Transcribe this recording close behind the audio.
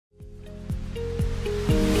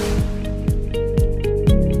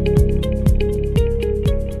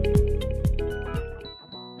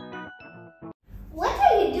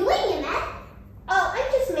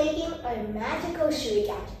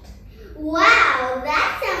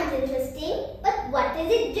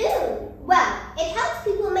does it do? Well, it helps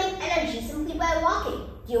people make energy simply by walking.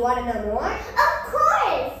 Do you want to know more? Of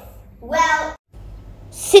course! Well,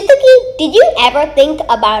 Situki, did you ever think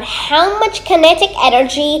about how much kinetic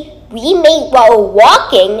energy we make while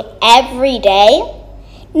walking every day?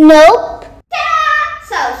 Nope. ta-da!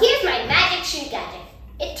 So here's my magic shoe gadget.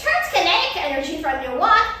 It turns kinetic energy from your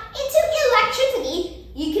walk into electricity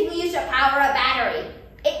you can use to power a battery.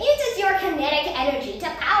 It uses your kinetic energy to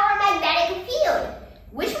power a magnetic field,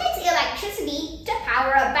 which makes electricity to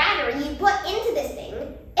power a battery you put into this thing.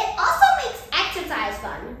 It also makes exercise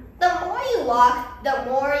fun. The more you walk, the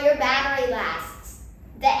more your battery lasts.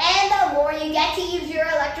 And the more you get to use your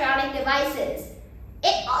electronic devices.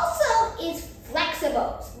 It also is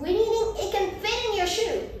flexible, meaning it can fit in your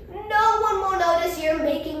shoe. No one will notice you're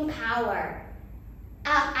making power.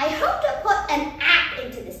 I hope to put an app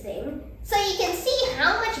into this thing so you can see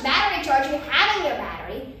how much battery charge you have in your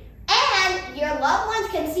battery, and your loved ones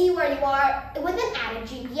can see where you are with an added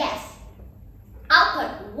GPS. I'll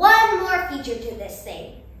put one more feature to this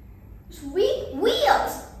thing.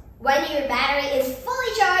 Wheels. When your battery is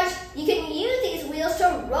fully charged, you can use these wheels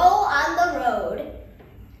to roll on the road.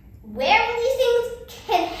 Wearing these things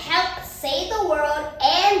can help save the world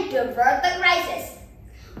and divert the crisis.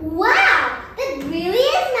 Wow, that really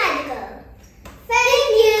is magical.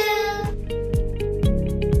 Thank you.